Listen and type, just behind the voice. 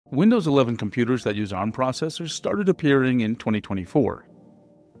Windows 11 computers that use ARM processors started appearing in 2024.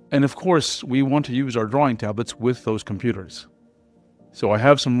 And of course, we want to use our drawing tablets with those computers. So I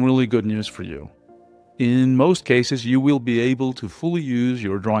have some really good news for you. In most cases, you will be able to fully use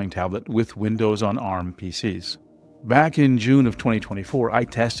your drawing tablet with Windows on ARM PCs. Back in June of 2024, I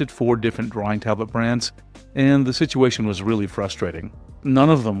tested 4 different drawing tablet brands, and the situation was really frustrating. None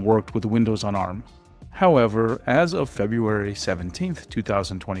of them worked with Windows on ARM. However, as of February 17,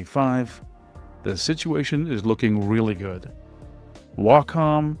 2025, the situation is looking really good.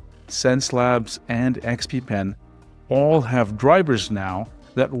 Wacom, Senselabs, and XP-Pen all have drivers now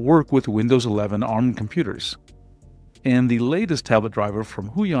that work with Windows 11 ARM computers. And the latest tablet driver from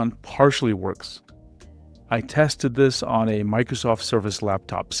Huion partially works. I tested this on a Microsoft Surface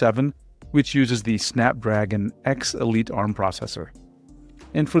Laptop 7, which uses the Snapdragon X Elite ARM processor.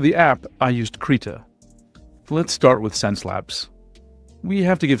 And for the app, I used Krita. Let's start with Senselabs. We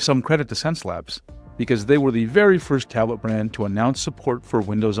have to give some credit to Senselabs, because they were the very first tablet brand to announce support for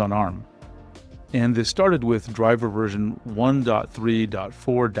Windows on ARM. And this started with driver version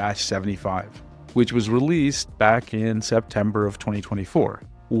 1.3.4-75, which was released back in September of 2024,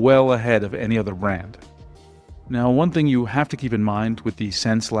 well ahead of any other brand. Now, one thing you have to keep in mind with the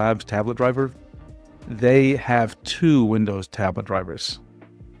Senselabs tablet driver, they have 2 Windows tablet drivers.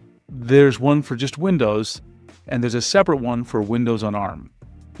 There's one for just Windows, and there's a separate one for Windows on ARM.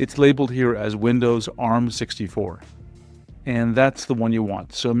 It's labeled here as Windows ARM64. And that's the one you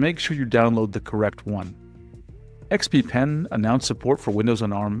want, so make sure you download the correct one. XP-Pen announced support for Windows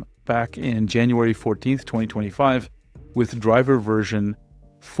on ARM back in January 14, 2025, with driver version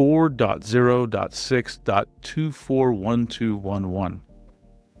 4.0.6.241211.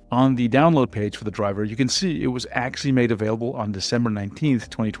 On the download page for the driver, you can see it was actually made available on December 19,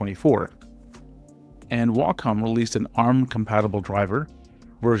 2024. And Wacom released an ARM-compatible driver,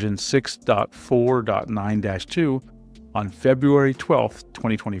 version 6.4.9-2, on February 12,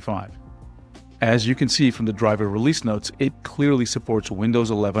 2025. As you can see from the driver release notes, it clearly supports Windows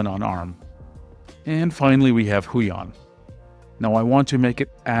 11 on ARM. And finally, we have Huion. Now, I want to make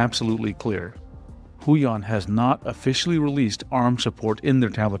it absolutely clear. Huion has not officially released ARM support in their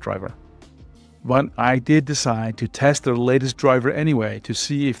tablet driver. But I did decide to test their latest driver anyway to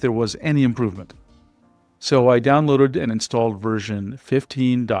see if there was any improvement. So I downloaded and installed version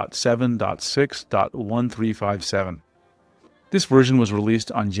 15.7.6.1357. This version was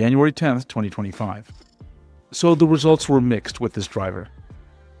released on January 10, 2025. So the results were mixed with this driver.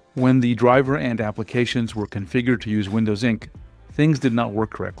 When the driver and applications were configured to use Windows Ink, things did not work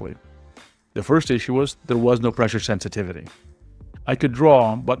correctly. The first issue was there was no pressure sensitivity. I could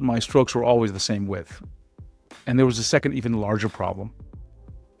draw, but my strokes were always the same width. And there was a second, even larger problem.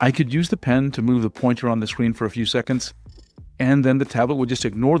 I could use the pen to move the pointer on the screen for a few seconds, and then the tablet would just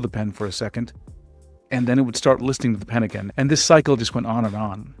ignore the pen for a second, and then it would start listening to the pen again, and this cycle just went on and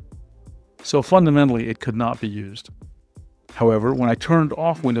on. So fundamentally, it could not be used. However, when I turned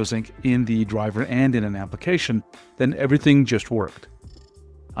off Windows Ink in the driver and in an application, then everything just worked.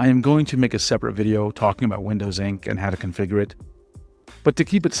 I am going to make a separate video talking about Windows Ink and how to configure it. But to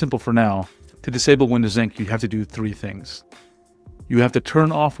keep it simple for now, to disable Windows Ink, you have to do 3 things. You have to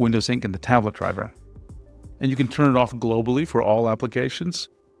turn off Windows Ink in the tablet driver. And you can turn it off globally for all applications,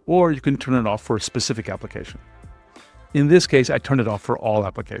 or you can turn it off for a specific application. In this case, I turned it off for all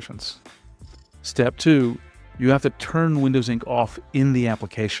applications. Step 2, you have to turn Windows Ink off in the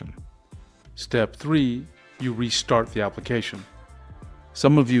application. Step 3, you restart the application.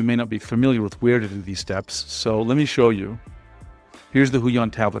 Some of you may not be familiar with where to do these steps, so let me show you. Here's the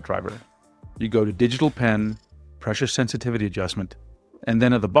Huion tablet driver. You go to Digital Pen, Pressure Sensitivity Adjustment, and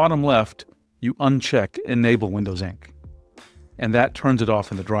then at the bottom left, you uncheck Enable Windows Ink. And that turns it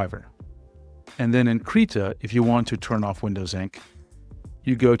off in the driver. And then in Krita, if you want to turn off Windows Ink,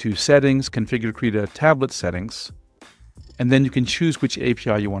 you go to Settings, Configure Krita Tablet Settings, and then you can choose which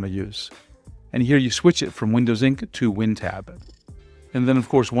API you want to use. And here you switch it from Windows Ink to WinTab. And then, of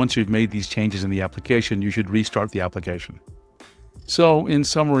course, once you've made these changes in the application, you should restart the application. So, in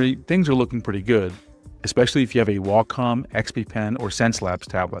summary, things are looking pretty good, especially if you have a Wacom, XP-Pen, or Senselabs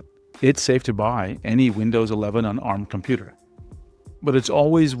tablet. It's safe to buy any Windows 11 on ARM computer. But it's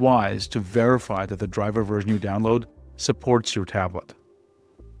always wise to verify that the driver version you download supports your tablet.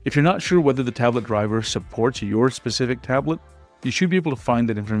 If you're not sure whether the tablet driver supports your specific tablet, you should be able to find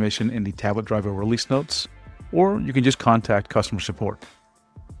that information in the tablet driver release notes, or you can just contact customer support.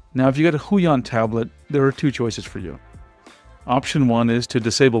 Now, if you got a Huion tablet, there are 2 choices for you. Option 1 is to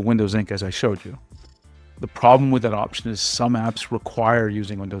disable Windows Ink as I showed you. The problem with that option is some apps require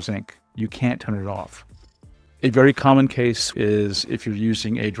using Windows Ink. You can't turn it off. A very common case is if you're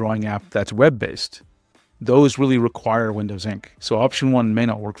using a drawing app that's web-based. Those really require Windows Ink, so option 1 may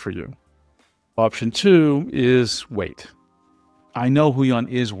not work for you. Option 2 is wait. I know Huion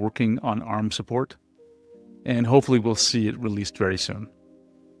is working on ARM support, and hopefully we'll see it released very soon.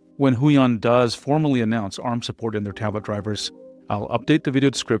 When Huion does formally announce ARM support in their tablet drivers, I'll update the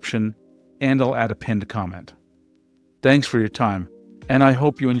video description and I'll add a pinned comment. Thanks for your time, and I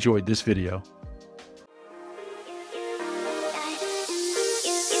hope you enjoyed this video.